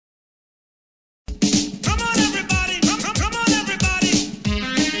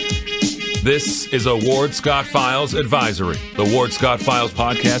This is a Ward Scott Files advisory. The Ward Scott Files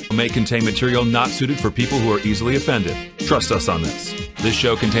podcast may contain material not suited for people who are easily offended. Trust us on this. This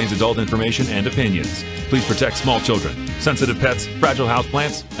show contains adult information and opinions. Please protect small children, sensitive pets, fragile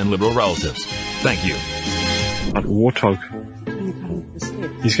houseplants, and liberal relatives. Thank you. A warthog.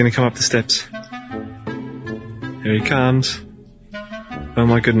 He's going to come up the steps. Here he comes. Oh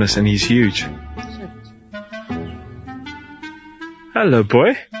my goodness, and he's huge. Hello,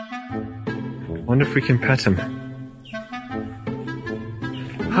 boy. Wonder if we can pet him.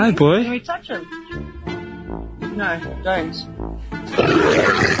 Hi, boy. Can we touch him? No, don't.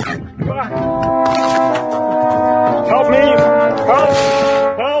 Help me!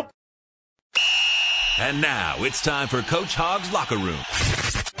 Help! Help! And now it's time for Coach Hogg's Locker Room.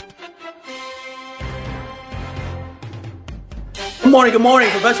 Good morning.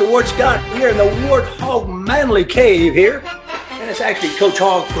 Professor Ward Scott here in the Ward Hog Manly Cave here. And it's actually Coach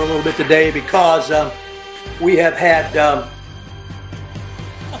Hogg for a little bit today because we have had a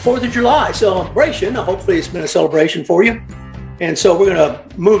 4th of July celebration. Hopefully it's been a celebration for you. And so we're going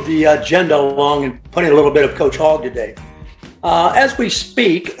to move the agenda along and put in a little bit of Coach Hogg today. As we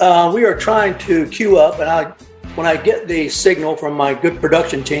speak, we are trying to queue up, and when I get the signal from my good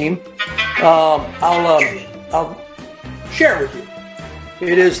production team, I'll share it with you.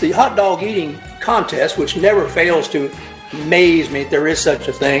 It is the hot dog eating contest, which never fails to amaze me if there is such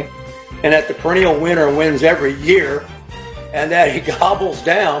a thing, and that the perennial winner wins every year, and that he gobbles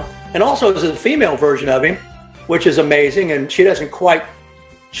down. And also there's a female version of him, which is amazing, and she doesn't quite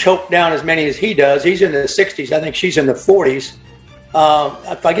choke down as many as he does. He's in the 60s. I think she's in the 40s.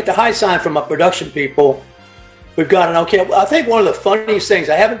 If I get the high sign from my production people, we've got an okay. I think one of the funniest things,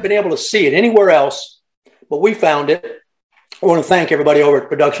 I haven't been able to see it anywhere else, but we found it. I want to thank everybody over at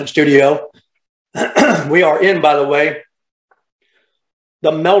Production Studio. We are in, by the way,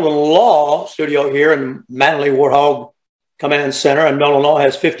 the Meldon Law Studio here in Manly Warthog Command Center. And Meldon Law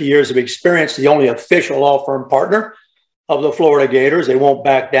has 50 years of experience, the only official law firm partner of the Florida Gators. They won't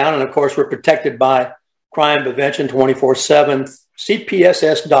back down. And, of course, we're protected by crime prevention 24/7,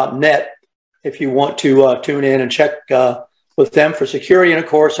 cpss.net, if you want to tune in and check with them for security. And, of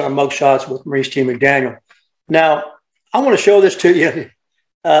course, our mugshots with Maurice T. McDaniel. Now, I want to show this to you.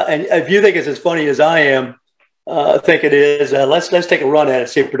 And if you think it's as funny as I am, I think it is. Let's take a run at it.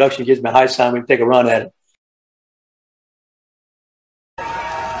 See if production gives me a high sign. We can take a run at it.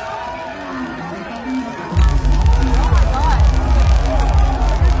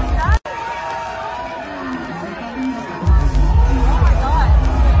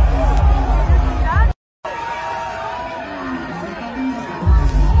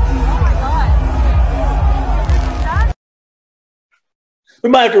 We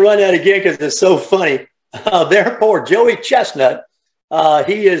might have to run that again because it's so funny. Therefore, Joey Chestnut,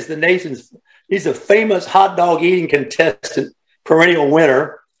 he is he's a famous hot dog eating contestant, perennial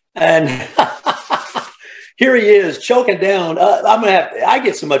winner. And here he is choking down. I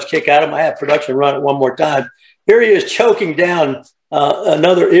get so much kick out of him. I have production run it one more time. Here he is choking down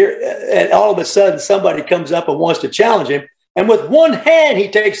another ear. And all of a sudden somebody comes up and wants to challenge him. And with one hand, he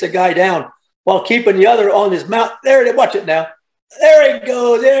takes the guy down while keeping the other on his mouth. There it is. Watch it now. There he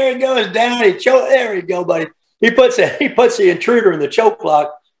goes. There he goes down. There you go, buddy. He puts the intruder in the choke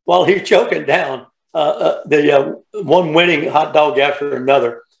block while he's choking down the one winning hot dog after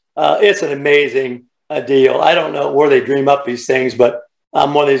another. It's an amazing deal. I don't know where they dream up these things, but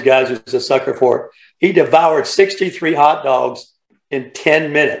I'm one of these guys who's a sucker for it. He devoured 63 hot dogs in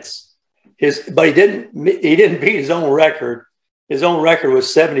 10 minutes. But he didn't beat his own record. His own record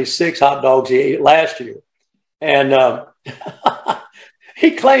was 76 hot dogs he ate last year, and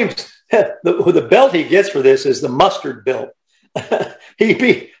he claims the belt he gets for this is the mustard belt. He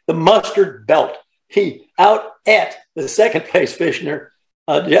beat the mustard belt. He out at the second place finisher,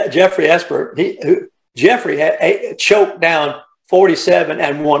 Jeffrey Esper. Jeffrey choked down 47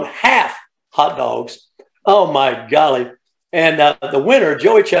 and 1/2 hot dogs. Oh my golly. And the winner,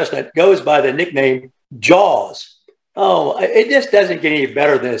 Joey Chestnut, goes by the nickname Jaws. Oh, it just doesn't get any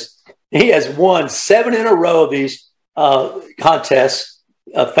better than this. He has won 7 in a row of these contests,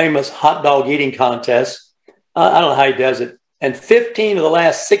 famous hot dog eating contests. I don't know how he does it. And 15 of the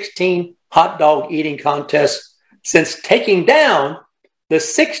last 16 hot dog eating contests since taking down the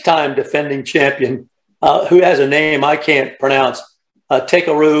 6-time defending champion, who has a name I can't pronounce,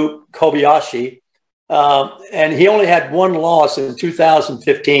 Takeru Kobayashi. And he only had one loss in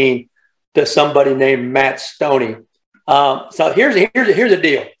 2015 to somebody named Matt Stoney. So here's the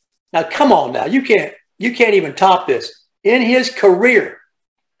deal. Now, come on now. You can't even top this. In his career,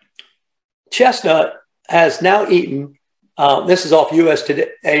 Chestnut has now eaten This is off US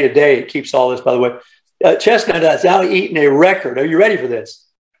Today. It keeps all this, by the way. Chestnut has now eaten a record. Are you ready for this?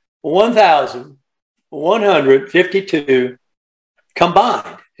 1,152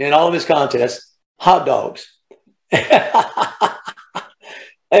 combined in all of his contests, hot dogs.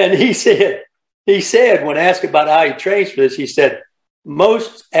 And he said, when asked about how he trains for this, he said,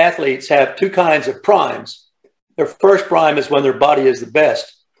 most athletes have two kinds of primes. Their first prime is when their body is the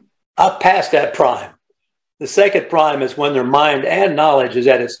best. I've passed that prime. The second prime is when their mind and knowledge is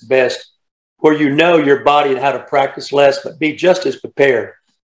at its best, where you know your body and how to practice less, but be just as prepared.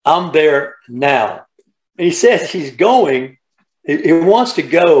 I'm there now. And he says he wants to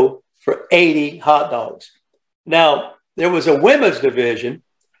go for 80 hot dogs. Now, there was a women's division.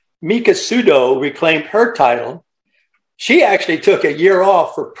 Mika Sudo reclaimed her title. She actually took a year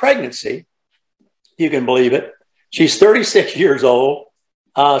off for pregnancy. You can believe it. She's 36 years old.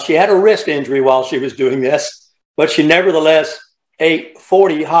 She had a wrist injury while she was doing this, but she nevertheless ate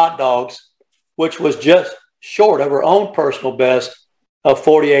 40 hot dogs, which was just short of her own personal best of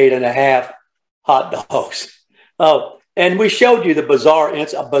 48 and a half hot dogs. Oh, and we showed you a bizarre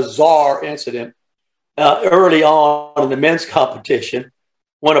incident early on in the men's competition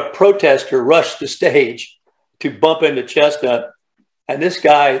when a protester rushed the stage to bump into Chestnut. And this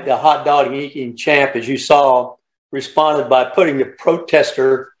guy, the hot dog eating champ, as you saw, responded by putting the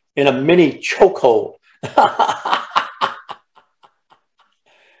protester in a mini chokehold.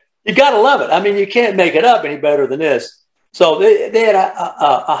 You got to love it. I mean, you can't make it up any better than this. So they had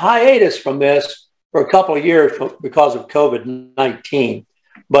a hiatus from this for a couple of years because of COVID-19.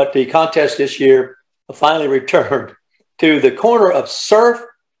 But the contest this year finally returned to the corner of Surf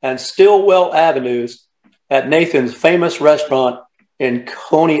and Stillwell Avenues at Nathan's famous restaurant in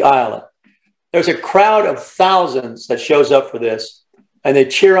Coney Island. There's a crowd of thousands that shows up for this, and they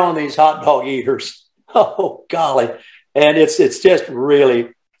cheer on these hot dog eaters. Oh, golly. And it's just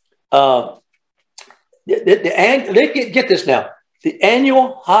really... get this now. The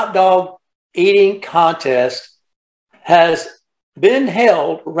annual hot dog eating contest has been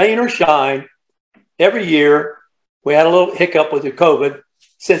held, rain or shine, every year. We had a little hiccup with the COVID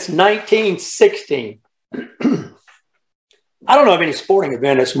since 1916. I don't know of any sporting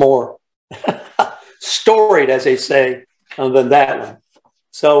event that's more storied, as they say, than that one.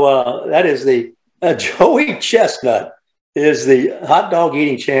 So that is the Joey Chestnut is the hot dog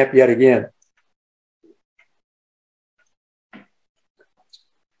eating champ yet again.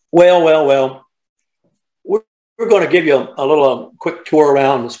 Well. We're going to give you a little quick tour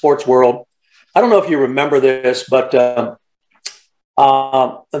around the sports world. I don't know if you remember this, but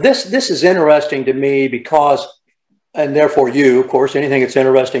this is interesting to me because, and therefore you, of course, anything that's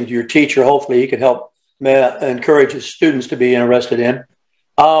interesting to your teacher, hopefully you can help encourage his students to be interested in.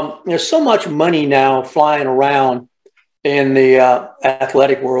 There's so much money now flying around in the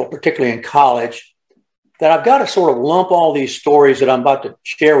athletic world, particularly in college, that I've got to sort of lump all these stories that I'm about to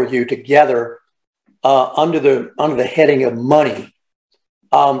share with you together under the heading of money.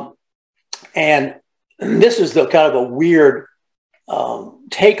 And this is the kind of a weird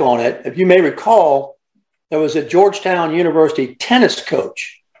take on it. If you may recall, there was a Georgetown University tennis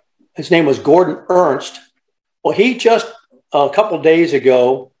coach. His name was Gordon Ernst. Well, he just a couple of days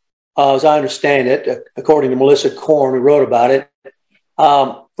ago, as I understand it, according to Melissa Korn, who wrote about it,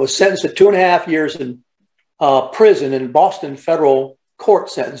 was sentenced to 2.5 years in prison, and Boston federal court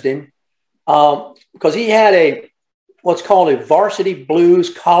sentenced him because he had what's called a varsity blues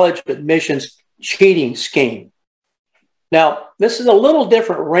college admissions cheating scheme. Now, this is a little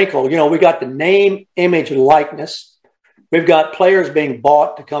different wrinkle. You know, we got the name, image, and likeness. We've got players being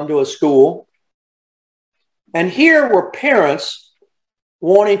bought to come to a school. And here were parents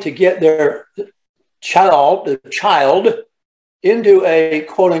wanting to get their child into a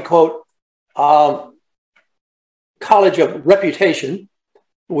quote unquote college of reputation,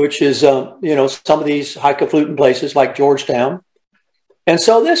 which is, some of these highfalutin places like Georgetown. And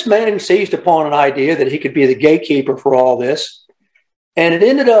so this man seized upon an idea that he could be the gatekeeper for all this. And it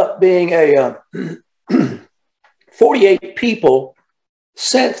ended up being 48 people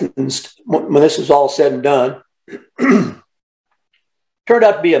sentenced when this was all said and done. Turned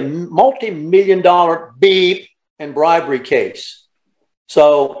out to be a multi-million-dollar beep and bribery case.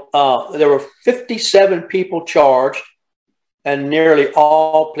 So there were 57 people charged, and nearly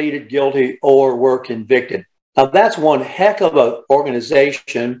all pleaded guilty or were convicted. Now, that's one heck of an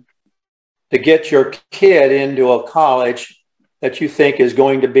organization to get your kid into a college that you think is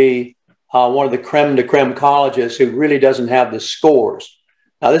going to be one of the creme de creme colleges who really doesn't have the scores.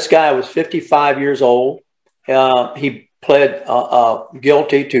 Now, this guy was 55 years old. He pled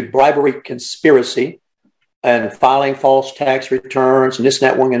guilty to bribery conspiracy. and filing false tax returns and this and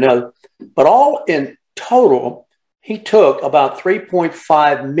that one and another. But all in total, he took about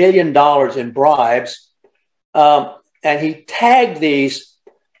 $3.5 million in bribes, and he tagged these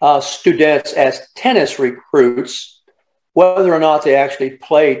students as tennis recruits, whether or not they actually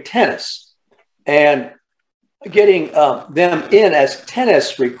played tennis. And getting them in as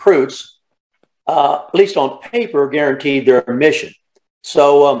tennis recruits, at least on paper, guaranteed their admission.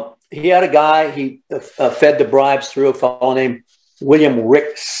 So he had a guy, he fed the bribes through, a fellow named William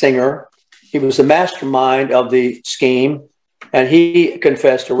Rick Singer. He was the mastermind of the scheme, and he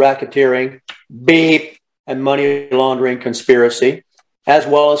confessed to racketeering, beep, and money laundering conspiracy, as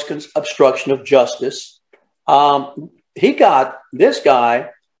well as obstruction of justice. This guy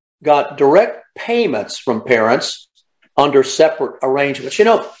got direct payments from parents under separate arrangements. You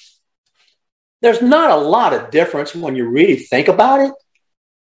know, there's not a lot of difference when you really think about it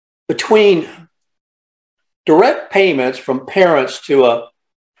between direct payments from parents to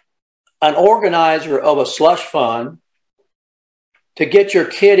an organizer of a slush fund to get your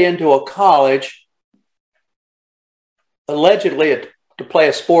kid into a college, allegedly to play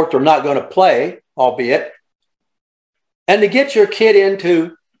a sport they're not going to play, albeit, and to get your kid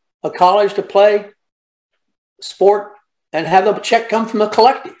into a college to play sport and have the check come from the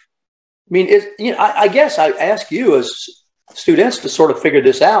collective. I mean, I guess I ask you as students to sort of figure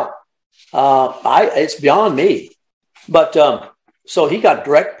this out. It's beyond me. But so he got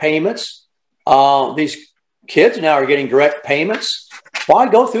direct payments. These kids now are getting direct payments. Why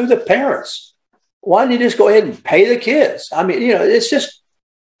go through the parents? Why didn't you just go ahead and pay the kids? I mean, you know, it's just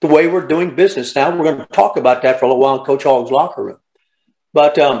the way we're doing business now. We're going to talk about that for a little while in Coach Hogg's locker room.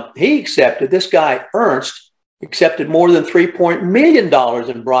 But this guy, Ernst, accepted more than $3 million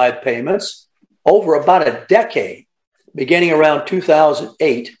in bribe payments over about a decade, beginning around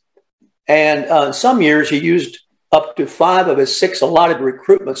 2008. And in some years, he used up to 5 of his 6 allotted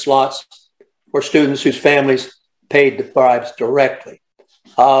recruitment slots for students whose families paid the bribes directly.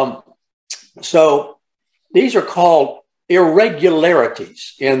 So these are called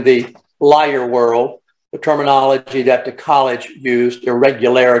irregularities in the liar world, the terminology that the college used,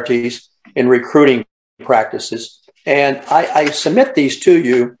 irregularities in recruiting practices. And I submit these to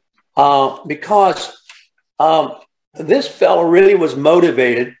you because this fellow really was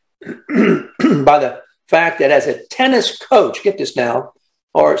motivated by the fact that as a tennis coach, get this now,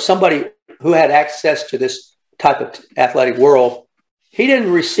 or somebody who had access to this type of athletic world, he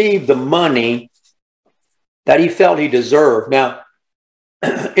didn't receive the money that he felt he deserved. Now,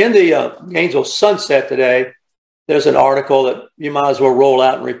 in the Gainesville Sunset today, there's an article that you might as well roll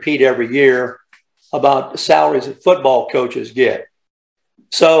out and repeat every year about the salaries that football coaches get.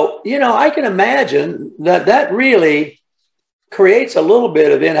 So, you know, I can imagine that really creates a little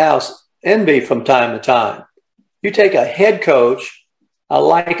bit of in-house envy from time to time. You take a head coach,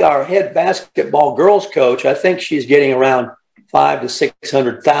 like our head basketball girls coach, I think she's getting around $500,000 to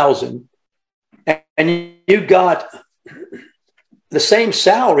 $600,000, and you got the same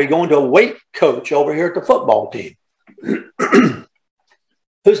salary going to a weight coach over here at the football team,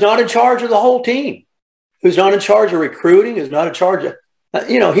 who's not in charge of the whole team, who's not in charge of recruiting, who's not in charge of,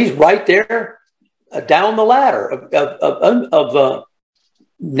 he's right there down the ladder of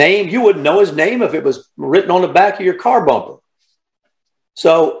name. You wouldn't know his name if it was written on the back of your car bumper.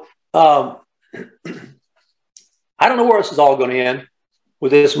 So I don't know where this is all going to end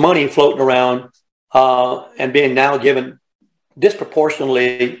with this money floating around and being now given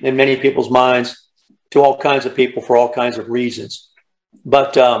disproportionately in many people's minds to all kinds of people for all kinds of reasons.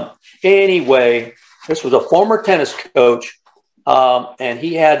 But anyway, this was a former tennis coach, and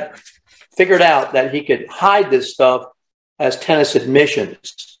he had figured out that he could hide this stuff as tennis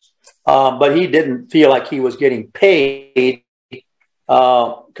admissions, but he didn't feel like he was getting paid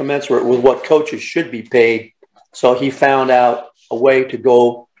commensurate with what coaches should be paid. So he found out a way to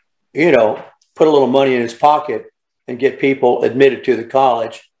go, put a little money in his pocket and get people admitted to the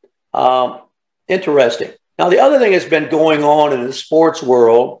college. Interesting. Now, the other thing that's been going on in the sports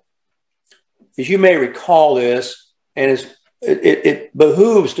world is, you may recall this, and it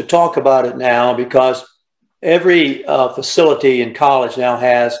behooves to talk about it now because every facility in college now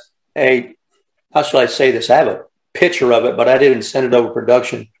has how should I say this? I have a picture of it, but I didn't send it over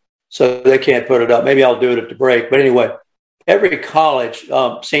production, so they can't put it up. Maybe I'll do it at the break. But anyway, every college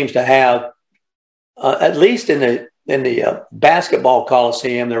seems to have, at least in the basketball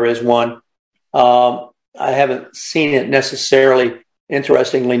coliseum, there is one. I haven't seen it necessarily.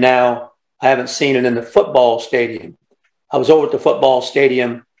 Interestingly, now I haven't seen it in the football stadium. I was over at the football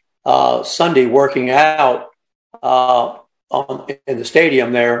stadium Sunday working out in the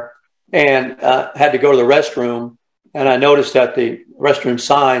stadium there, and had to go to the restroom. And I noticed that the restroom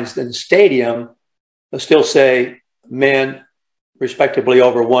signs in the stadium still say men, respectively,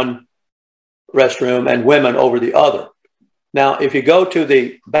 over one restroom and women over the other. Now, if you go to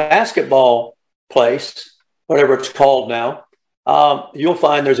the basketball place, whatever it's called now, you'll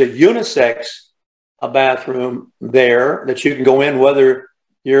find there's a unisex bathroom there that you can go in, whether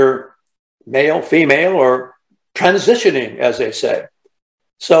you're male, female, or transitioning, as they say.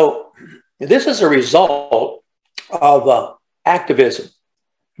 So this is a result of activism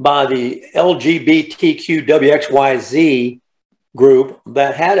by the LGBTQWXYZ group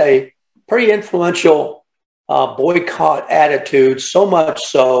that had a pretty influential boycott attitude, so much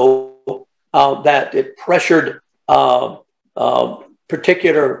so that it pressured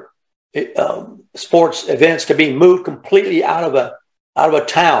particular sports events to be moved completely out of a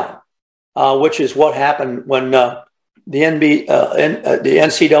town, which is what happened when the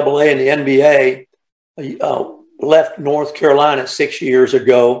NCAA and the NBA left North Carolina 6 years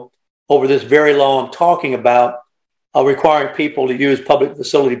ago over this very law I'm talking about, requiring people to use public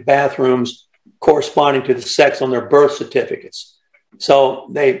facility bathrooms corresponding to the sex on their birth certificates. So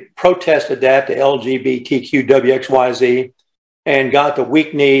they protested that, the LGBTQWXYZ, and got the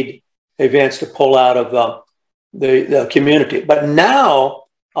weak-kneed events to pull out of the community. But now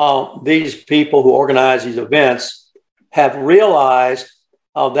these people who organize these events have realized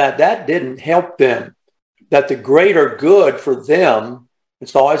that didn't help them, that the greater good for them,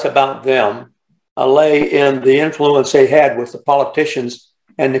 it's always about them, lay in the influence they had with the politicians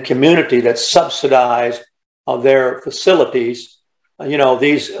and the community that subsidized their facilities.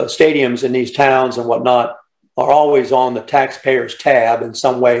 These stadiums in these towns and whatnot are always on the taxpayers' tab in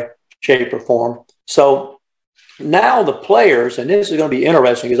some way, shape, or form. So now the players, and this is going to be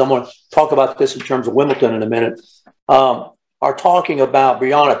interesting because I'm going to talk about this in terms of Wimbledon in a minute, are talking about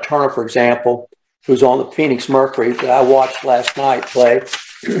Breonna Turner, for example, who's on the Phoenix Mercury that I watched last night play,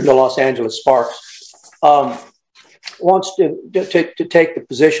 the Los Angeles Sparks, wants to take the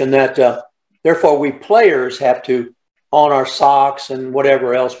position that therefore we players have to, on our socks and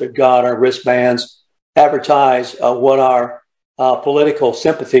whatever else we've got, our wristbands, advertise what our political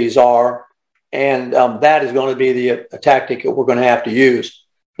sympathies are, and that is going to be the tactic that we're going to have to use.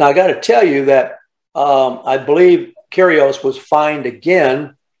 Now, I got to tell you that I believe Kyrgios was fined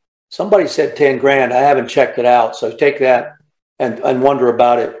again. Somebody said 10 grand. I haven't checked it out, so take that and wonder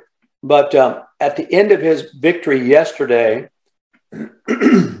about it. But at the end of his victory yesterday,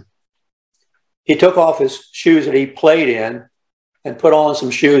 he took off his shoes that he played in and put on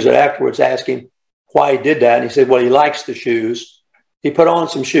some shoes that afterwards asked him why he did that. And he said, well, he likes the shoes. He put on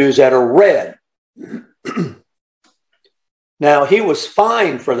some shoes that are red. Now, he was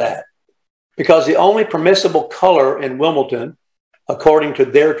fined for that because the only permissible color in Wimbledon, according to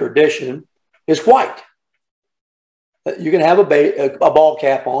their tradition, is white. You can have a ball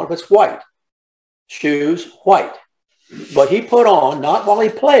cap on if it's white. Shoes, white. But he put on, not while he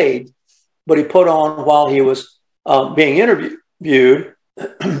played, but he put on while he was being interviewed,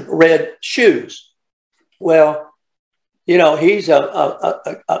 red shoes. Well, he's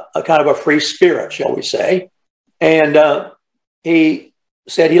a kind of a free spirit, shall we say. And he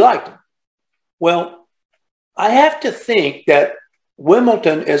said he liked them. Well, I have to think that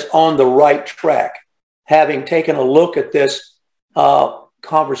Wimbledon is on the right track, having taken a look at this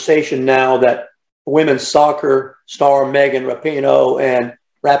conversation now that women's soccer star Megan Rapinoe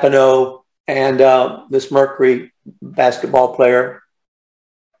and this Mercury basketball player,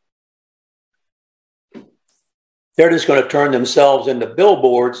 they're just going to turn themselves into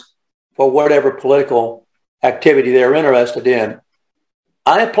billboards for whatever political activity they're interested in.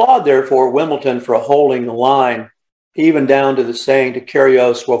 I applaud, therefore, Wimbledon for holding the line, even down to the saying to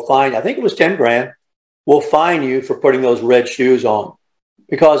Kyrgios, we'll fine, I think it was 10 grand, we'll fine you for putting those red shoes on.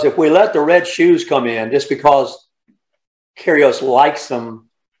 Because if we let the red shoes come in just because Kyrgios likes them,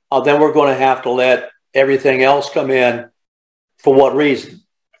 then we're going to have to let everything else come in. For what reason?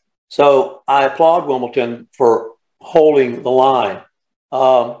 So I applaud Wimbledon for holding the line.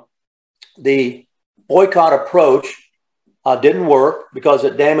 The boycott approach didn't work because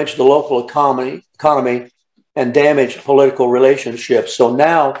it damaged the local economy and damaged political relationships. So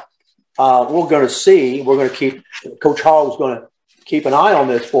now we're going to keep, Coach Hall is going to keep an eye on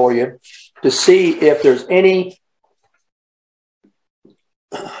this for you to see if there's any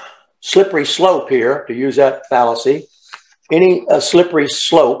slippery slope here, to use that fallacy, any slippery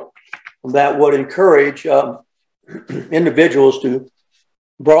slope that would encourage individuals to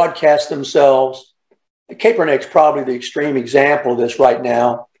broadcast themselves. Kaepernick's probably the extreme example of this right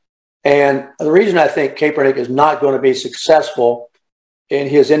now. And the reason I think Kaepernick is not going to be successful in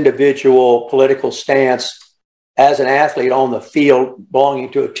his individual political stance as an athlete on the field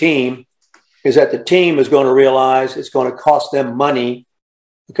belonging to a team is that the team is going to realize it's going to cost them money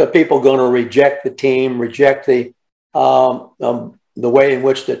because people are going to reject the team, reject the way in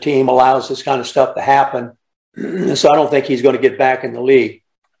which the team allows this kind of stuff to happen. So I don't think he's going to get back in the league.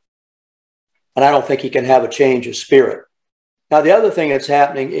 And I don't think he can have a change of spirit. Now, the other thing that's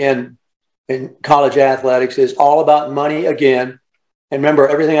happening in college athletics is all about money again. And remember,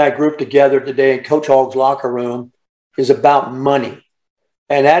 everything I grouped together today in Coach Hogg's locker room is about money.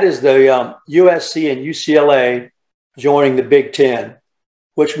 And that is the USC and UCLA joining the Big Ten,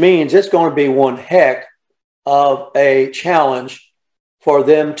 which means it's going to be one heck of a challenge for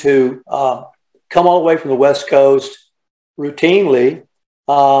them to come all the way from the West Coast routinely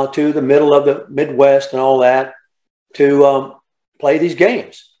to the middle of the Midwest and all that to play these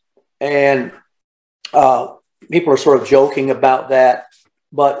games. And people are sort of joking about that,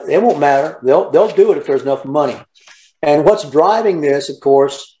 but it won't matter. They'll do it if there's enough money. And what's driving this, of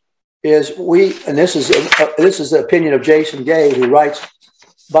course, is and this is the opinion of Jason Gay, who writes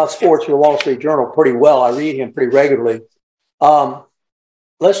about sports for the Wall Street Journal pretty well. I read him pretty regularly.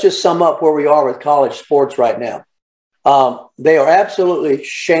 Let's just sum up where we are with college sports right now. They are absolutely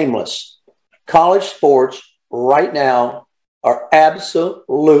shameless. College sports right now are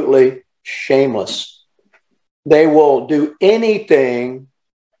absolutely shameless. They will do anything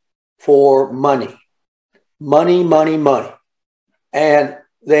for money. Money, money, money. And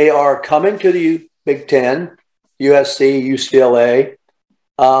they are coming to the Big Ten, USC, UCLA,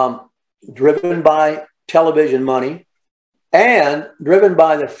 driven by television money and driven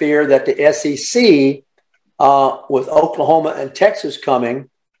by the fear that the SEC, with Oklahoma and Texas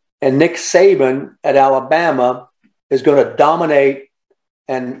coming, and Nick Saban at Alabama is going to dominate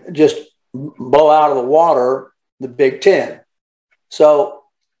and just blow out of the water the Big Ten. So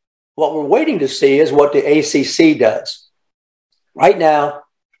what we're waiting to see is what the ACC does. Right now,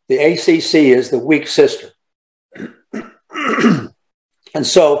 the ACC is the weak sister. And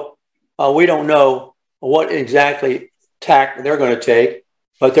so we don't know what exactly tack they're going to take,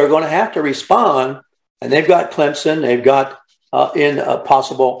 but they're going to have to respond. And they've got Clemson. They've got in a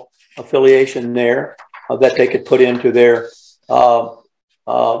possible affiliation there that they could put into their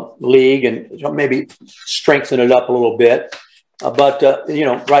league and maybe strengthen it up a little bit. But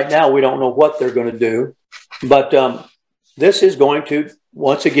right now we don't know what they're going to do. But this is going to,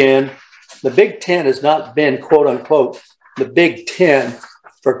 once again, the Big Ten has not been, quote unquote, the Big Ten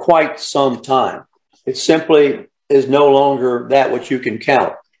for quite some time. It simply is no longer that which you can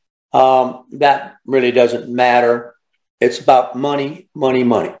count. That really doesn't matter. It's about money, money,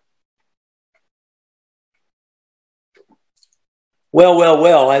 money.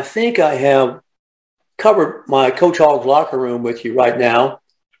 Well, I think I have covered my Coach Hogg's locker room with you right now.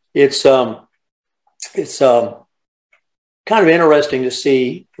 It's kind of interesting to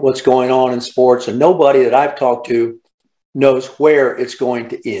see what's going on in sports, and nobody that I've talked to knows where it's going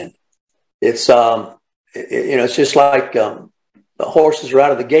to end. It's it's just like the horses are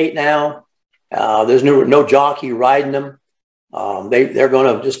out of the gate now. There's no jockey riding them. They're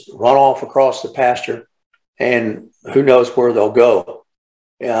going to just run off across the pasture, and who knows where they'll go.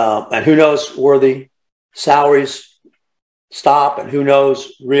 And who knows where the salaries stop, and who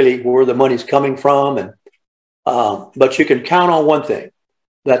knows really where the money's coming from. And but you can count on one thing,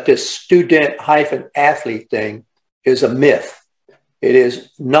 that this student-athlete thing is a myth. It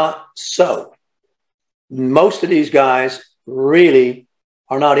is not so. Most of these guys really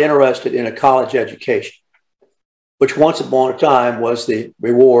are not interested in a college education, which once upon a time was the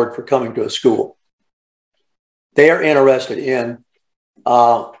reward for coming to a school. They are interested in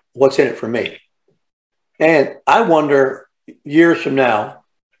what's in it for me. And I wonder years from now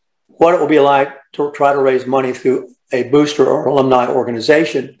what it will be like to try to raise money through a booster or alumni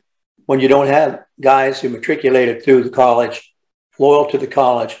organization when you don't have guys who matriculated through the college, loyal to the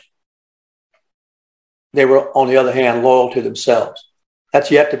college. They were, on the other hand, loyal to themselves.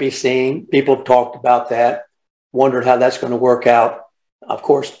 That's yet to be seen. People have talked about that, wondered how that's going to work out. Of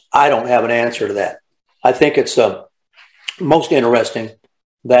course, I don't have an answer to that. I think it's most interesting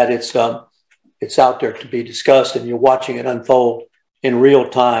that it's out there to be discussed, and you're watching it unfold in real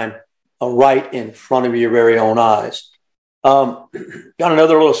time, right in front of your very own eyes. Got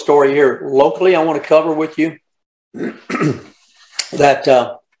another little story here locally I want to cover with you.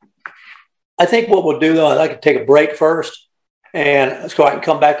 That I think what we'll do, though, I'd like to take a break first, and let's go ahead and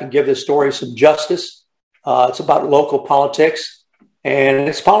come back and give this story some justice. It's about local politics, and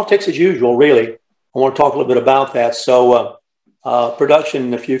it's politics as usual, really. I want to talk a little bit about that. So,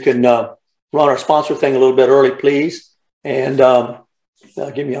 production, if you can run our sponsor thing a little bit early, please. And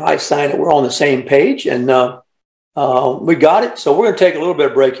give me an eye sign that we're on the same page. And we got it. So we're going to take a little bit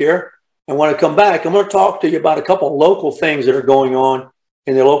of break here. And when I come back, I'm going to talk to you about a couple of local things that are going on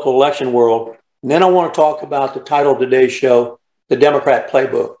in the local election world. And then I want to talk about the title of today's show, The Democrat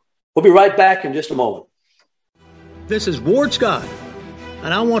Playbook. We'll be right back in just a moment. This is Ward Scott,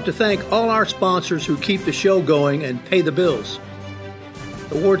 and I want to thank all our sponsors who keep the show going and pay the bills.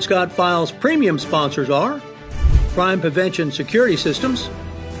 The Ward Scott Files premium sponsors are Crime Prevention Security Systems,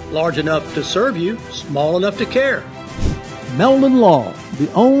 large enough to serve you, small enough to care. Meldon Law,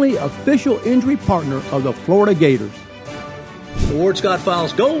 the only official injury partner of the Florida Gators. The Ward Scott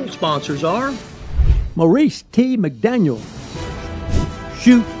Files Gold sponsors are Maurice T. McDaniel,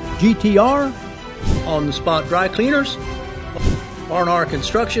 Shoot GTR, On the Spot Dry Cleaners, R&R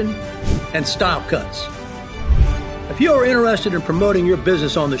Construction, and Style Cuts. If you are interested in promoting your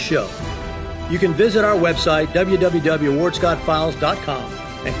business on the show, you can visit our website, www.wardscottfiles.com,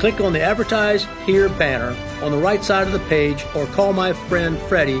 and click on the Advertise Here banner on the right side of the page, or call my friend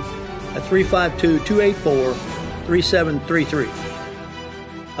Freddie at 352-284-3733.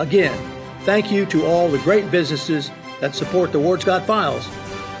 Again, thank you to all the great businesses that support the Ward Scott Files.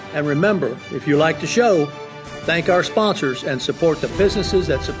 And remember, if you like the show, thank our sponsors and support the businesses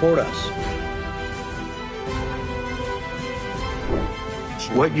that support us.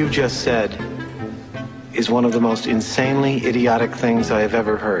 What you just said is one of the most insanely idiotic things I have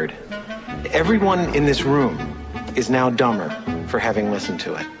ever heard. Everyone in this room is now dumber for having listened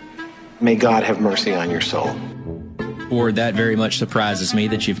to it. May God have mercy on your soul. Ward, that very much surprises me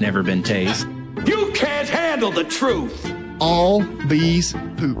that you've never been tased. You can't handle the truth. All bees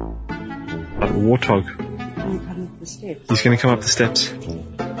poop. A warthog. He's going to come up the steps.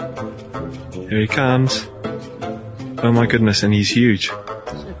 Here he comes. Oh my goodness, and he's huge.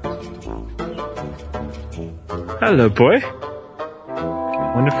 Hello, boy.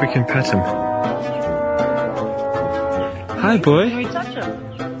 Wonder if we can pet him. Hi, boy. Can we touch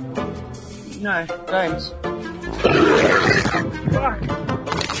him? No, don't.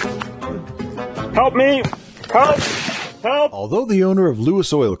 Help me! Help! Help! Although the owner of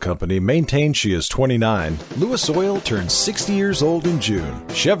Lewis Oil Company maintains she is 29, Lewis Oil turns 60 years old in June.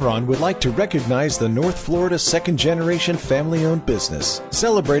 Chevron would like to recognize the North Florida second-generation family-owned business,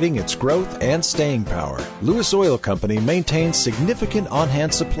 celebrating its growth and staying power. Lewis Oil Company maintains significant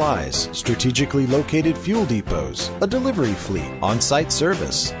on-hand supplies, strategically located fuel depots, a delivery fleet, on-site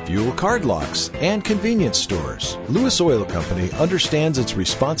service, fuel card locks, and convenience stores. Lewis Oil Company understands its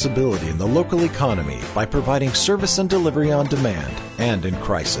responsibility in the local economy by providing service and delivery on demand and in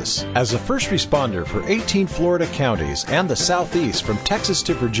crisis. As a first responder for 18 Florida counties and the Southeast from Texas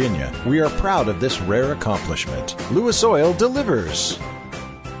to Virginia, we are proud of this rare accomplishment. Lewis Oil delivers.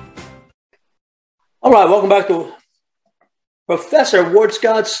 All right, welcome back to Professor Ward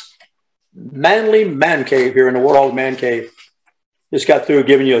Scott's Manly Man Cave here in the Warthog Man Cave. Just got through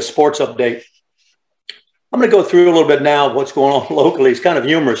giving you a sports update. I'm going to go through a little bit now of what's going on locally. It's kind of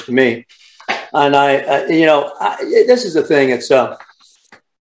humorous to me. And this is the thing. It's kind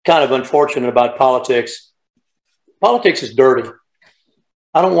of unfortunate about politics. Politics is dirty.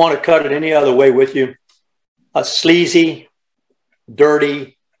 I don't want to cut it any other way with you. Sleazy,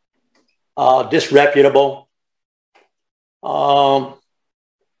 dirty, disreputable,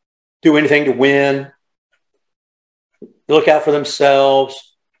 do anything to win, look out for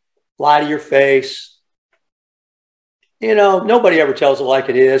themselves, lie to your face. You know, nobody ever tells it like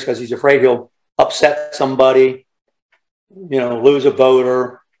it is because he's afraid he'll upset somebody, lose a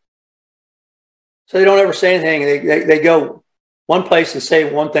voter. So they don't ever say anything. They go one place and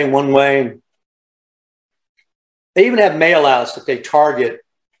say one thing one way. They even have mail outs that they target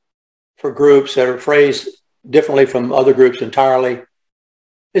for groups that are phrased differently from other groups entirely.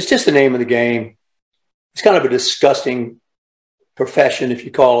 It's just the name of the game. It's kind of a disgusting profession, if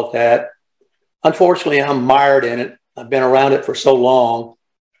you call it that. Unfortunately, I'm mired in it. I've been around it for so long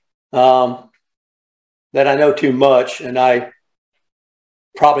that I know too much, and I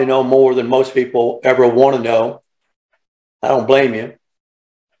probably know more than most people ever want to know. I don't blame you.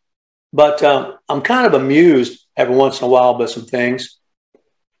 But I'm kind of amused every once in a while by some things.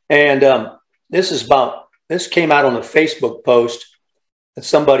 And this came out on a Facebook post that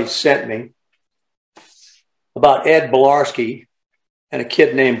somebody sent me about Ed Bilarski and a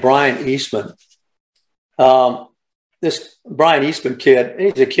kid named Brian Eastman. This Brian Eastman kid,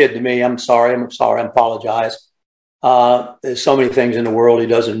 he's a kid to me. I'm sorry. I apologize. There's so many things in the world he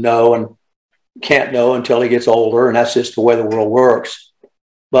doesn't know and can't know until he gets older, and that's just the way the world works.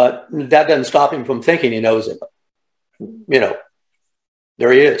 But that doesn't stop him from thinking he knows it.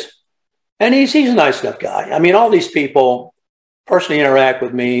 There he is. And he's a nice enough guy. I mean, all these people personally interact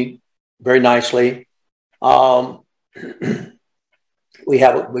with me very nicly. We can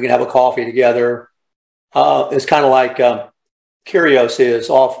have a coffee together. It's kind of like Kyrgios is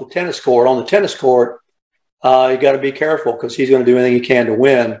off the tennis court. On the tennis court, you got to be careful because he's going to do anything he can to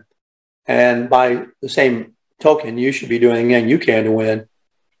win. And by the same token, you should be doing anything you can to win.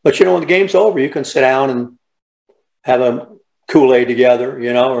 But, when the game's over, you can sit down and have a Kool-Aid together,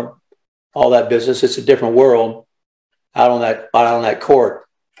 or all that business. It's a different world out on that court.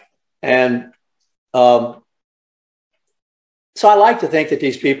 And so I like to think that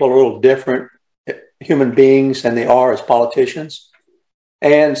these people are a little different human beings than they are as politicians.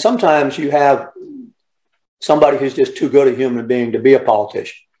 And sometimes you have somebody who's just too good a human being to be a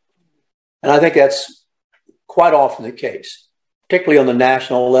politician. And I think that's quite often the case, particularly on the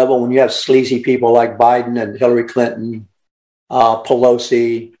national level when you have sleazy people like Biden and Hillary Clinton,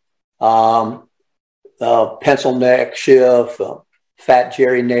 Pelosi, Pencil Neck Schiff, Fat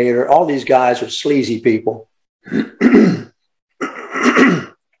Jerry Nader. All these guys are sleazy people.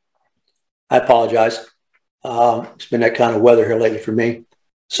 I apologize. It's been that kind of weather here lately for me.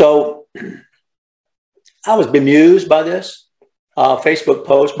 So I was bemused by this Facebook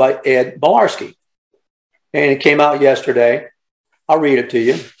post by Ed Bolarski. And it came out yesterday. I'll read it to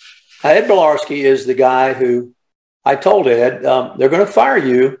you. Ed Bolarski is the guy who I told Ed, they're going to fire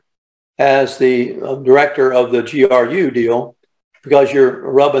you as the director of the GRU deal because you're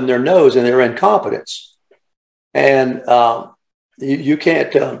rubbing their nose in their incompetence. And you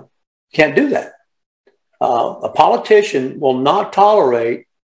can't do that. A politician will not tolerate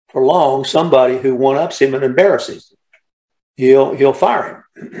for long somebody who one-ups him and embarrasses him. He'll fire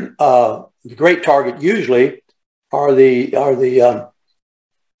him. The great target usually are the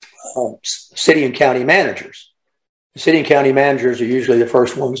city and county managers. The city and county managers are usually the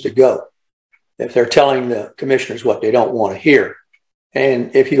first ones to go if they're telling the commissioners what they don't want to hear.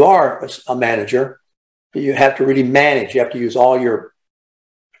 And if you are a manager, you have to really manage. You have to use all your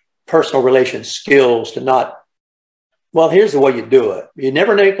personal relations skills to not, well, here's the way you do it. You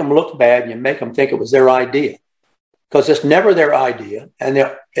never make them look bad. You make them think it was their idea because it's never their idea. And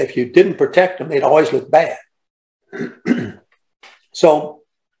if you didn't protect them, they'd always look bad. So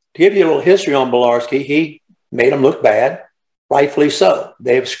to give you a little history on Bolarski, he made them look bad, rightfully so.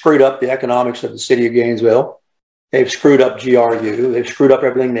 They've screwed up the economics of the city of Gainesville. They've screwed up GRU. They've screwed up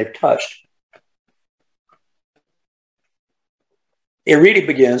everything they've touched. It really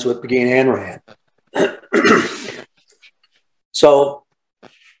begins with Begin Ayn Rand. So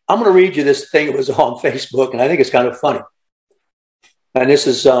I'm going to read you this thing that was on Facebook, and I think it's kind of funny. And this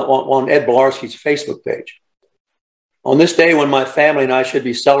is on Ed Bolarski's Facebook page. On this day when my family and I should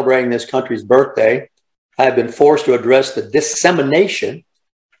be celebrating this country's birthday, I have been forced to address the dissemination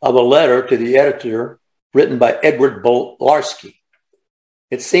of a letter to the editor written by Edward Bolarski.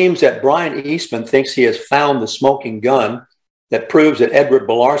 It seems that Brian Eastman thinks he has found the smoking gun that proves that Edward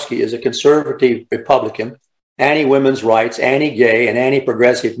Bolarski is a conservative Republican, anti-women's rights, anti-gay, and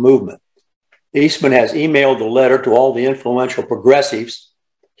anti-progressive movement. Eastman has emailed the letter to all the influential progressives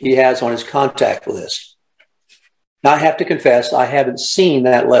he has on his contact list. Now, I have to confess, I haven't seen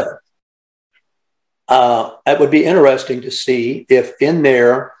that letter. It would be interesting to see if in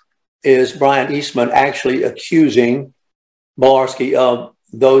there is Brian Eastman actually accusing Bolarski of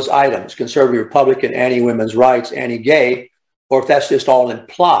those items, conservative Republican, anti-women's rights, anti-gay, or if that's just all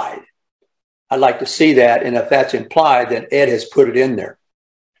implied. I'd like to see that, and if that's implied, then Ed has put it in there.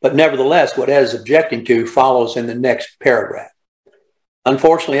 But nevertheless, what Ed is objecting to follows in the next paragraph.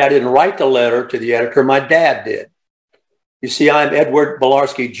 Unfortunately, I didn't write the letter to the editor. My dad did. You see, I'm Edward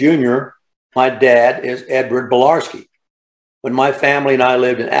Bolarski Jr. My dad is Edward Bolarski. When my family and I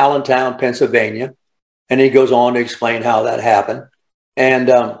lived in Allentown, Pennsylvania, and he goes on to explain how that happened. And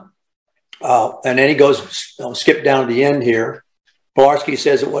then he goes, skip down to the end here. Bolarski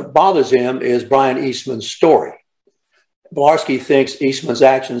says that what bothers him is Brian Eastman's story. Bolarski thinks Eastman's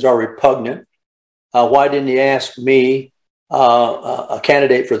actions are repugnant. Why didn't he ask me, a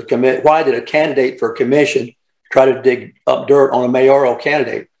candidate for the committee? Why did a candidate for a commission try to dig up dirt on a mayoral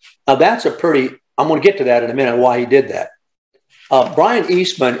candidate? Now, that's I'm going to get to that in a minute, why he did that. Brian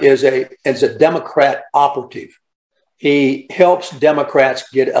Eastman is a Democrat operative. He helps Democrats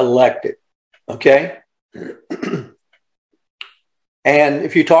get elected, okay? And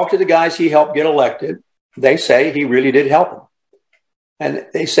if you talk to the guys he helped get elected, they say he really did help them. And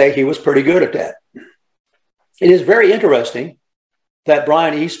they say he was pretty good at that. It is very interesting that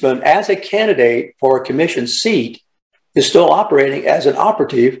Brian Eastman, as a candidate for a commission seat, is still operating as an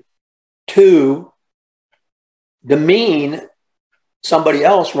operative to demean somebody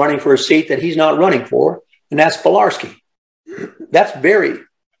else running for a seat that he's not running for, and that's Bolarski. That's very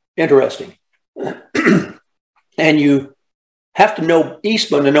interesting. And you have to know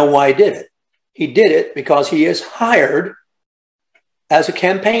Eastman to know why he did it. He did it because he is hired as a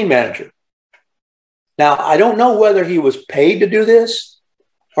campaign manager. Now, I don't know whether he was paid to do this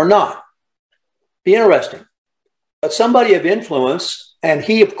or not. Be interesting. But somebody of influence, and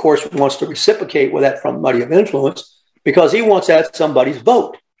he, of course, wants to reciprocate with that from somebody of influence because he wants that somebody's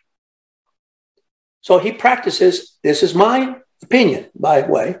vote. So he practices, this is my opinion, by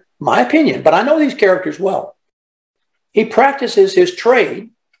the way, my opinion, but I know these characters well. He practices his trade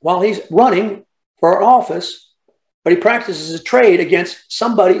while he's running for office, but he practices his trade against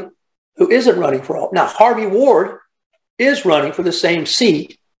somebody who isn't running for office. Now, Harvey Ward is running for the same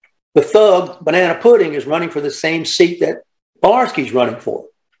seat. The thug, Banana Pudding, is running for the same seat that Bolarski's running for.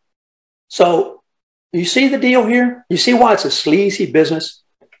 So you see the deal here? You see why it's a sleazy business?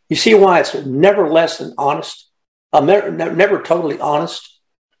 You see why it's never less than honest? Never totally honest.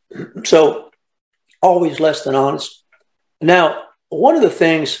 So always less than honest. Now, one of the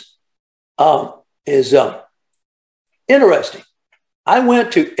things is interesting. I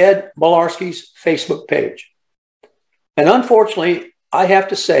went to Ed Bolarski's Facebook page. And unfortunately, I have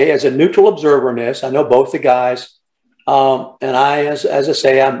to say, as a neutral observer in this, I know both the guys, and I, as I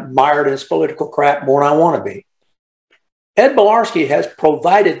say, I'm mired in his political crap more than I want to be. Ed Bolarski has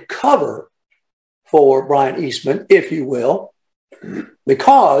provided cover for Brian Eastman, if you will,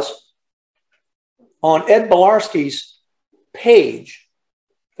 because on Ed Bolarski's page,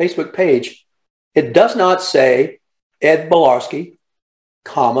 Facebook page, it does not say Ed Bolarski,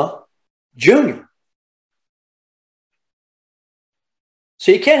 comma, Jr.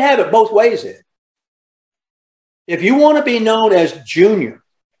 So you can't have it both ways, Ed. If you want to be known as Junior,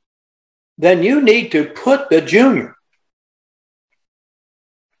 then you need to put the Junior.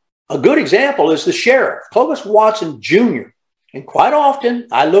 A good example is the sheriff, Clovis Watson Jr. And quite often,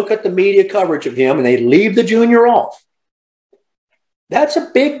 I look at the media coverage of him and they leave the Junior off. That's a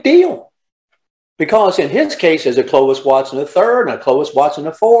big deal. Because in his case, there's a Clovis Watson III and a Clovis Watson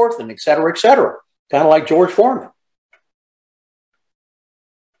IV, and et cetera, kind of like George Foreman.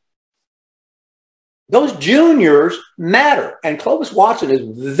 Those juniors matter. And Clovis Watson is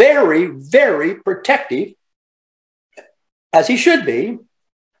very, very protective, as he should be,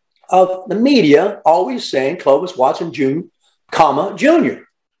 of the media always saying Clovis Watson Jr., comma, Jr.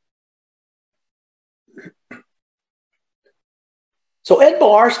 So Ed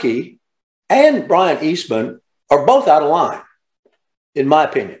Bolarski and Brian Eastman are both out of line, in my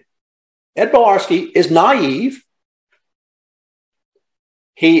opinion. Ed Bolarski is naive.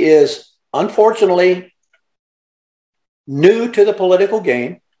 He is, unfortunately, new to the political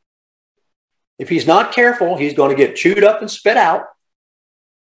game. If he's not careful, he's going to get chewed up and spit out.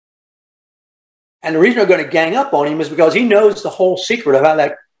 And the reason they're going to gang up on him is because he knows the whole secret of how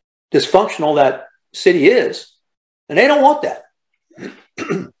that dysfunctional that city is. And they don't want that.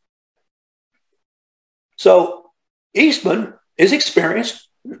 So Eastman is experienced.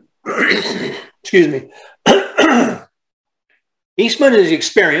 Excuse me. Eastman is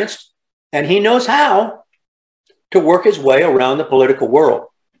experienced, and he knows how to work his way around the political world.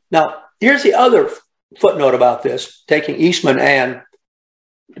 Now, here's the other footnote about this, taking Eastman and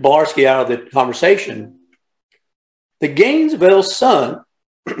Bolarski out of the conversation. The Gainesville Sun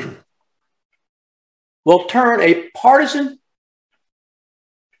will turn a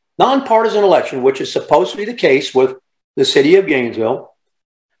nonpartisan election, which is supposed to be the case with the city of Gainesville,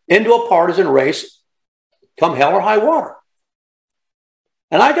 into a partisan race come hell or high water.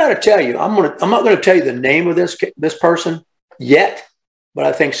 And I got to tell you, I'm not going to tell you the name of this person yet, but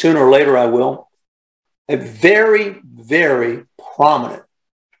I think sooner or later I will. A very, very prominent,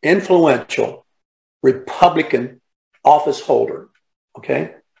 influential Republican office holder,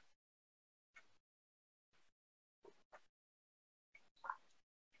 okay?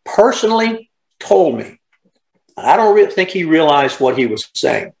 Personally told me, I don't really think he realized what he was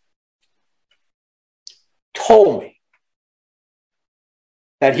saying, told me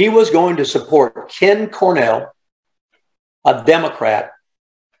that he was going to support Ken Cornell, a Democrat,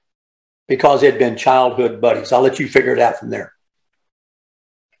 because they'd been childhood buddies. I'll let you figure it out from there.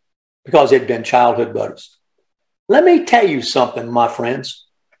 Because they'd been childhood buddies. Let me tell you something, my friends.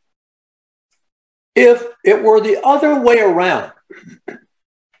 If it were the other way around,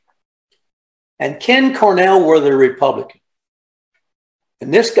 and Ken Cornell were the Republican,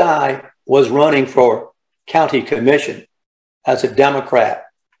 and this guy was running for county commission as a Democrat,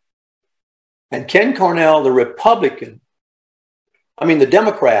 and Ken Cornell, the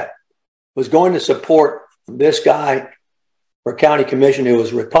Democrat, was going to support this guy for county commission who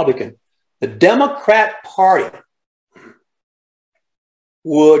was Republican, the Democrat Party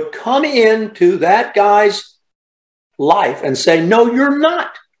would come into that guy's life and say, no, you're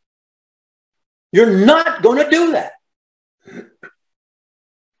not. You're not going to do that.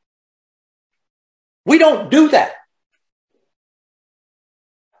 We don't do that.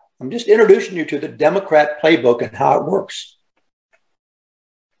 I'm just introducing you to the Democrat playbook and how it works.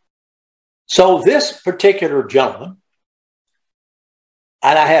 So this particular gentleman,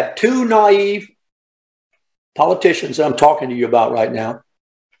 and I have two naive politicians that I'm talking to you about right now,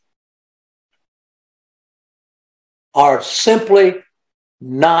 are simply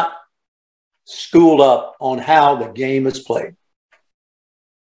not schooled up on how the game is played.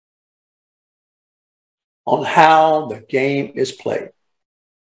 On how the game is played.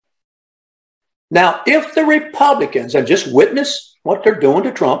 Now, if the Republicans, and just witness what they're doing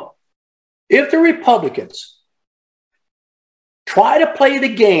to Trump, if the Republicans try to play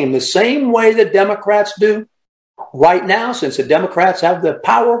the game the same way the Democrats do, right now, since the Democrats have the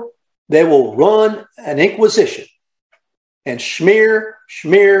power, they will run an inquisition and smear.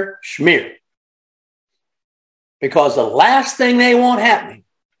 Because the last thing they want happening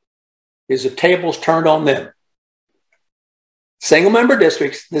is the tables turned on them. Single member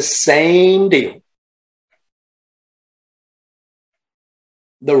districts, the same deal.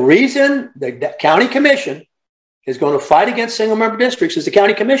 The reason the county commission is going to fight against single member districts is the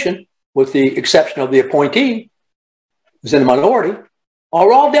county commission, with the exception of the appointee, who's in the minority,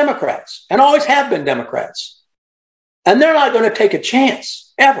 are all Democrats and always have been Democrats. And they're not going to take a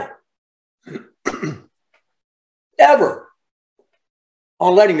chance, ever, ever,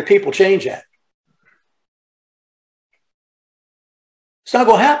 on letting the people change that. It's not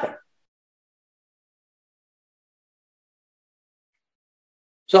going to happen.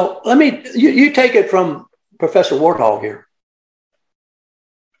 So let me, you take it from Professor Warthog here.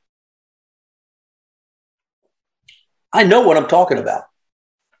 I know what I'm talking about.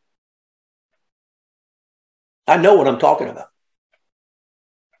 I know what I'm talking about.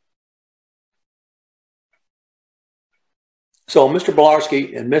 So Mr.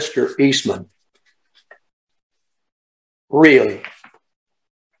 Bielarski and Mr. Eastman really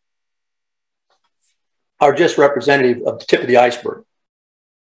are just representative of the tip of the iceberg.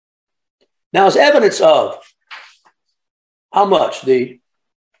 Now, as evidence of how much the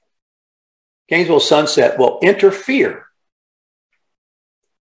Gainesville Sunset will interfere,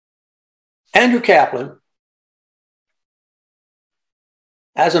 Andrew Kaplan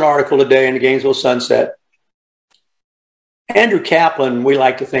has an article today in the Gainesville Sunset. Andrew Kaplan, we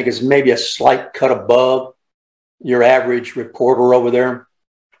like to think, is maybe a slight cut above your average reporter over there.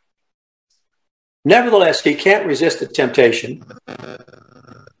 Nevertheless, he can't resist the temptation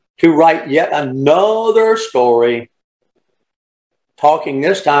to write yet another story, talking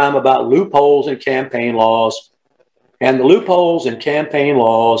this time about loopholes in campaign laws. And the loopholes in campaign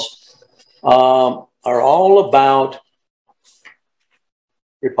laws are all about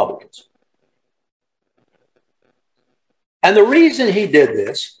Republicans. And the reason he did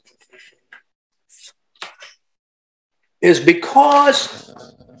this is because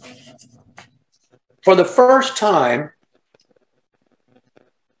for the first time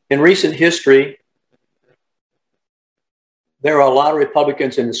in recent history, there are a lot of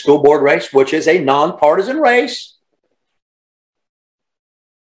Republicans in the school board race, which is a nonpartisan race.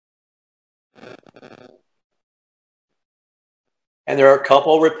 And there are a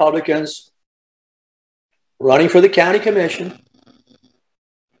couple of Republicans running for the county commission.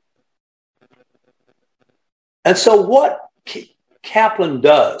 And so what Kaplan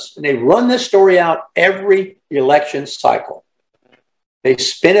does, and they run this story out every election cycle. They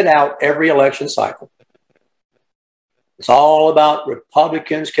spin it out every election cycle. It's all about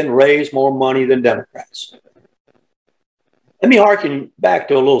Republicans can raise more money than Democrats. Let me harken back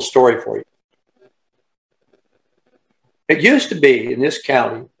to a little story for you. It used to be in this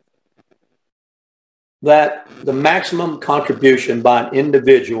county that the maximum contribution by an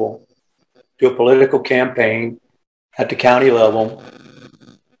individual to a political campaign at the county level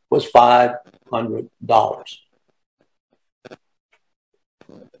was $500.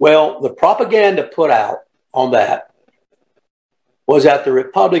 Well, the propaganda put out on that was that the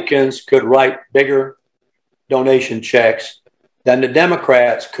Republicans could write bigger donation checks than the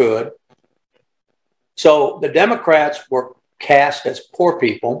Democrats could. So the Democrats were cast as poor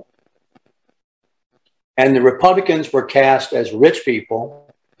people, and the Republicans were cast as rich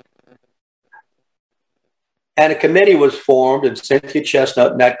people. And a committee was formed, and Cynthia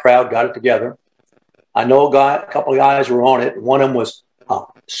Chestnut and that crowd got it together. I know a couple of guys were on it. One of them was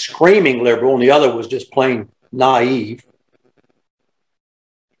screaming liberal, and the other was just plain naive.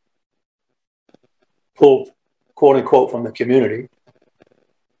 Pulled, quote unquote, from the community.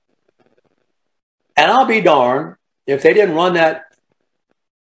 And I'll be darned if they didn't run that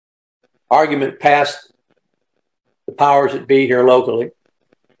argument past the powers that be here locally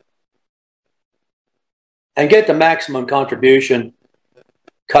and get the maximum contribution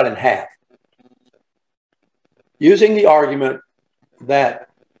cut in half. Using the argument that,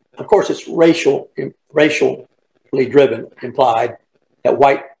 of course, it's racially driven, implied, that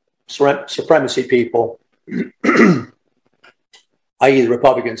white supremacy people, i.e. the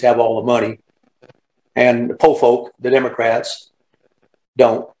Republicans, have all the money, and the po folk, the Democrats,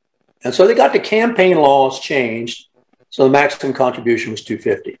 don't. And so they got the campaign laws changed, so the maximum contribution was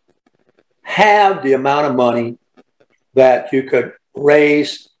 $250. Have the amount of money that you could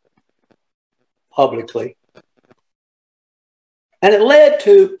raise publicly. And it led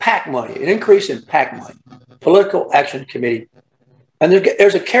to PAC money, an increase in PAC money, Political Action Committee. And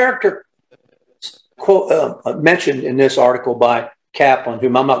there's a character quote mentioned in this article by Kaplan,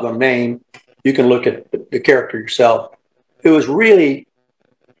 whom I'm not going to name. You can look at the character yourself, who is really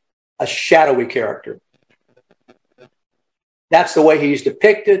a shadowy character. That's the way he's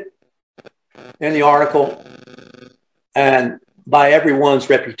depicted in the article. And by everyone's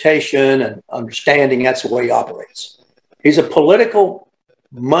reputation and understanding, that's the way he operates. He's a political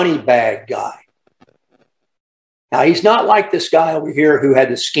money bag guy. Now, he's not like this guy over here who had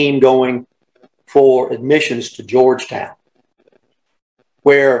the scheme going for admissions to Georgetown,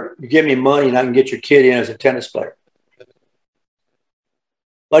 where you give me money and I can get your kid in as a tennis player.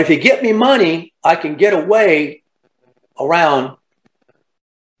 But if you get me money, I can get away around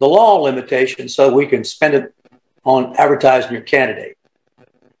the law limitations so we can spend it on advertising your candidate.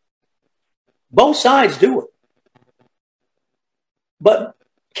 Both sides do it. But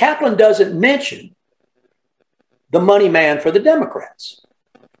Kaplan doesn't mention the money man for the Democrats.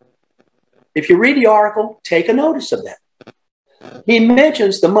 If you read the article, take a notice of that. He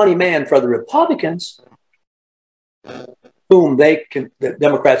mentions the money man for the Republicans, whom the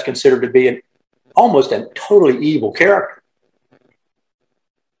Democrats consider to be almost a totally evil character.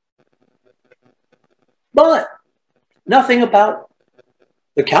 But nothing about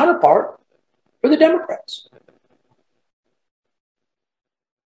the counterpart for the Democrats.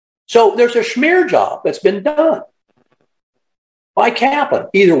 So there's a smear job that's been done by Kaplan,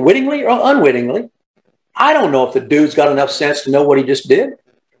 either wittingly or unwittingly. I don't know if the dude's got enough sense to know what he just did,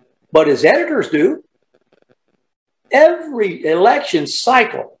 but his editors do. Every election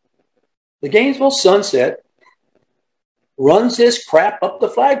cycle, the Gainesville Sunset runs this crap up the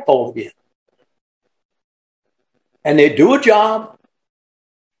flagpole again. And they do a job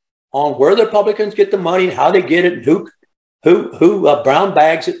on where the Republicans get the money, how they get it, and who brown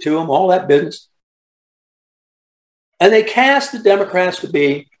bags it to them, all that business. And they cast the Democrats to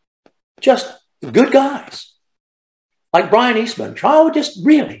be just good guys, like Brian Eastman. Just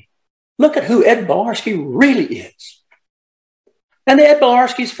really look at who Ed Belarski really is. And the Ed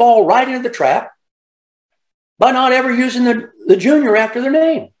Belarskis fall right into the trap by not ever using the junior after their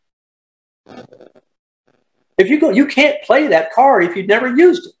name. If you can't play that card if you've never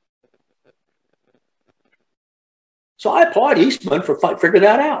used it. So I applaud Eastman for figuring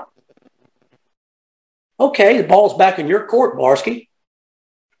that out. Okay, the ball's back in your court, Belarski.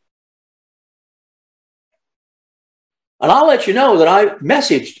 And I'll let you know that I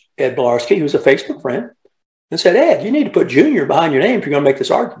messaged Ed Belarski, who's a Facebook friend, and said, Ed, you need to put junior behind your name if you're going to make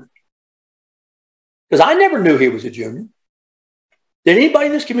this argument. Because I never knew he was a junior. Did anybody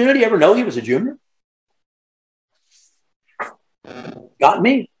in this community ever know he was a junior? Got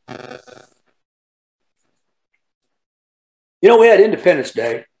me. You know, we had Independence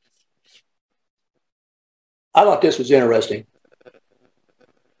Day. I thought this was interesting.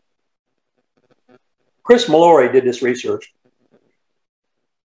 Chris Mallory did this research.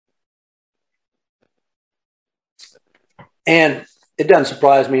 And it doesn't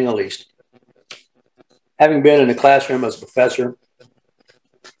surprise me in the least. Having been in the classroom as a professor,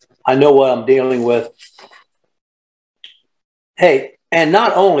 I know what I'm dealing with. Hey, and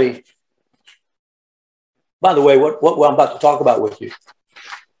not only, by the way, what I'm about to talk about with you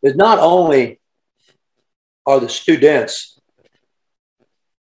is not only are the students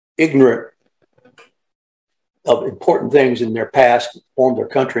ignorant of important things in their past, formed their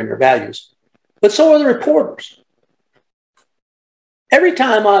country and their values, but so are the reporters. Every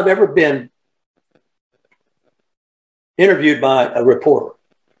time I've ever been interviewed by a reporter,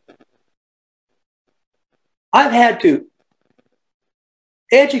 I've had to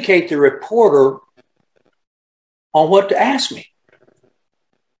educate the reporter on what to ask me.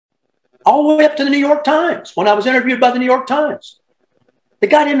 All the way up to the New York Times, when I was interviewed by the New York Times. The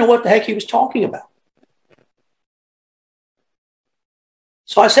guy didn't know what the heck he was talking about.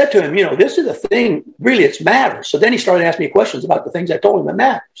 So I said to him, you know, this is the thing, really, it matters. So then he started asking me questions about the things I told him that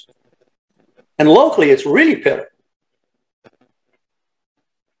matters. And locally, it's really pivotal.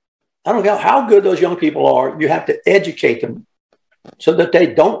 I don't know how good those young people are. You have to educate them so that they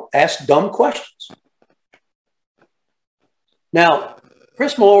don't ask dumb questions. Now,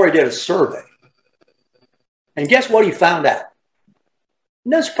 Chris Mallory did a survey. And guess what he found out? It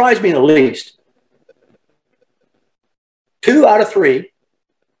doesn't surprise me in the least. 2 out of 3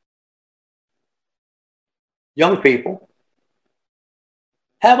 young people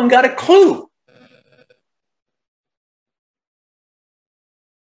haven't got a clue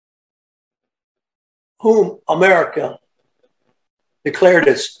whom America declared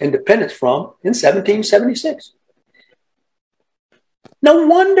its independence from in 1776. No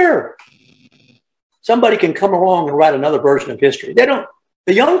wonder somebody can come along and write another version of history. The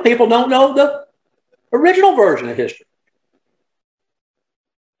young people don't know the original version of history.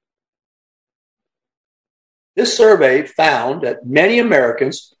 This survey found that many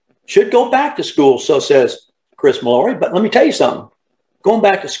Americans should go back to school, so says Chris Mallory. But let me tell you something. Going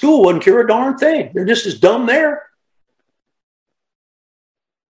back to school wouldn't cure a darn thing. They're just as dumb there.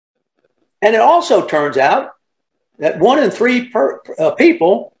 And it also turns out that 1 in 3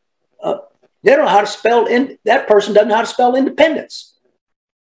 people, they don't know how to spell, that person doesn't know how to spell independence.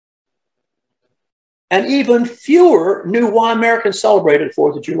 And even fewer knew why Americans celebrated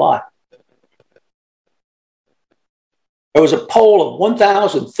 4th of July. There was a poll of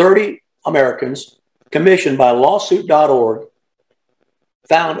 1,030 Americans commissioned by lawsuit.org,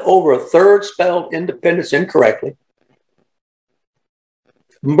 found over a third spelled independence incorrectly.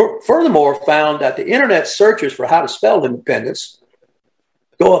 Furthermore, found that the internet searches for how to spell independence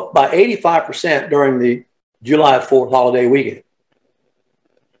go up by 85% during the July 4th holiday weekend.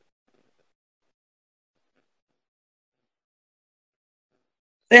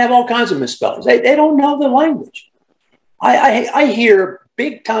 They have all kinds of misspellings. They don't know the language. I hear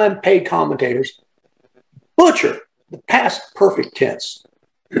big-time paid commentators butcher the past perfect tense.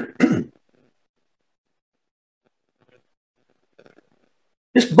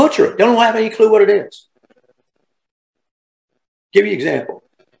 Just butcher it. They don't have any clue what it is. Give you an example.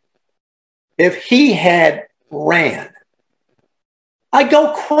 If he had ran, I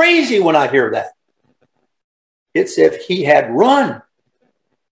go crazy when I hear that. It's if he had run.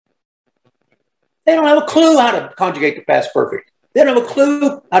 They don't have a clue how to conjugate the past perfect. They don't have a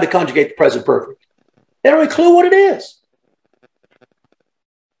clue how to conjugate the present perfect. They don't have a clue what it is.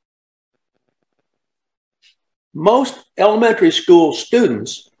 Most elementary school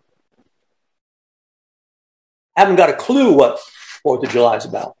students haven't got a clue what 4th of July is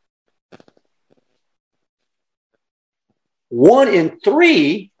about. 1 in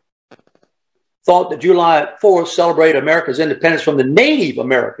 3 thought that July 4th celebrated America's independence from the Native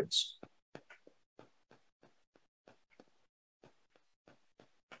Americans.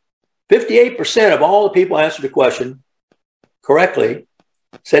 %58% of all the people who answered the question correctly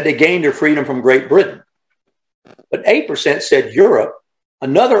said they gained their freedom from Great Britain. But 8% said Europe,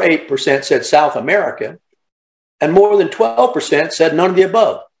 another 8% said South America, and more than 12% said none of the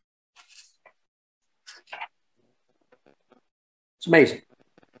above. It's amazing.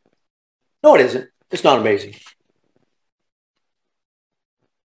 No, it isn't. It's not amazing.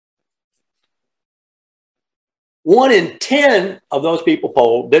 One in 10 of those people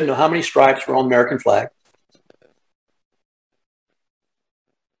polled didn't know how many stripes were on the American flag.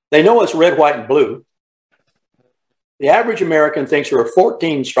 They know it's red, white, and blue. The average American thinks there are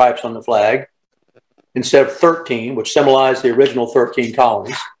 14 stripes on the flag instead of 13, which symbolized the original 13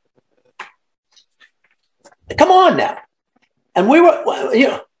 colonies. Come on now. And we were, you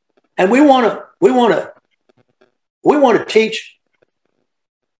know, and we want to teach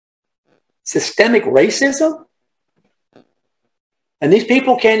systemic racism. And these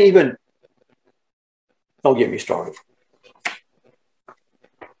people can't even, don't get me started.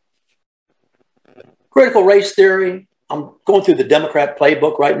 Critical race theory. I'm going through the Democrat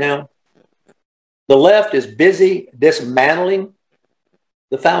playbook right now. The left is busy dismantling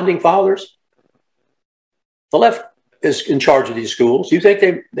the founding fathers. The left is in charge of these schools. You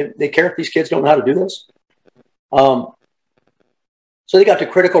think they care if these kids don't know how to do this? So they got the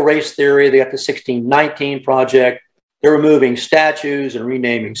critical race theory. They got the 1619 Project. They're removing statues and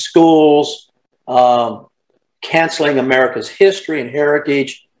renaming schools, canceling America's history and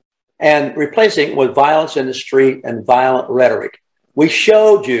heritage, and replacing it with violence in the street and violent rhetoric. We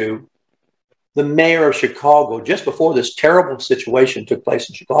showed you the mayor of Chicago just before this terrible situation took place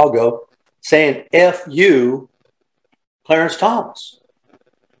in Chicago saying, F you, Clarence Thomas.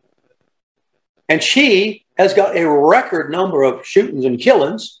 And she has got a record number of shootings and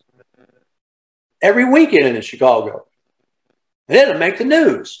killings every weekend in Chicago. It didn't make the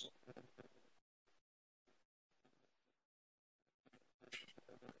news.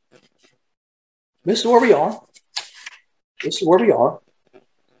 This is where we are. This is where we are.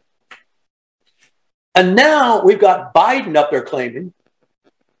 And now we've got Biden up there claiming,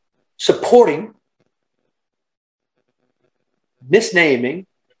 supporting, misnaming,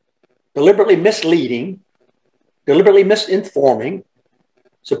 deliberately misleading, deliberately misinforming,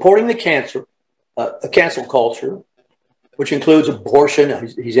 supporting the cancel culture, which includes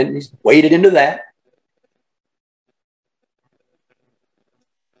abortion. He's waded into that.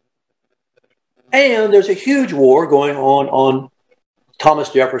 And there's a huge war going on Thomas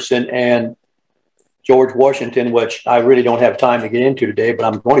Jefferson and George Washington, which I really don't have time to get into today, but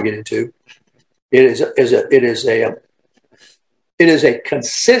I'm going to get into. It is a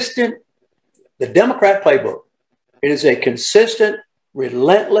consistent, the Democrat playbook. It is a consistent,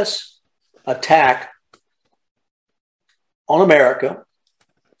 relentless attack on America.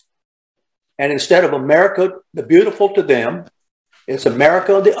 And instead of America the beautiful to them, it's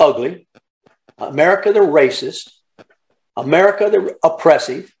America the ugly, America the racist, America the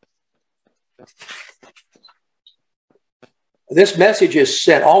oppressive. This message is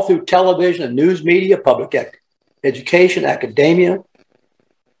sent all through television and news media, public education, academia.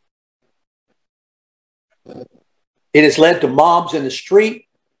 It has led to mobs in the street,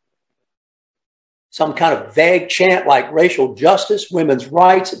 some kind of vague chant like racial justice, women's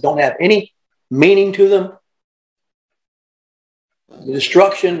rights that don't have any meaning to them, the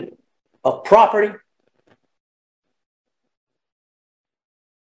destruction of property.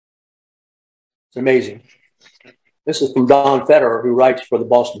 It's amazing. This is from Don Federer, who writes for the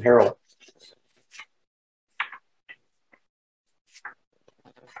Boston Herald.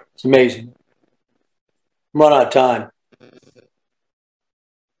 It's amazing. I'm running out of time.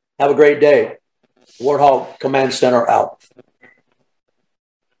 Have a great day. Warthog Command Center out.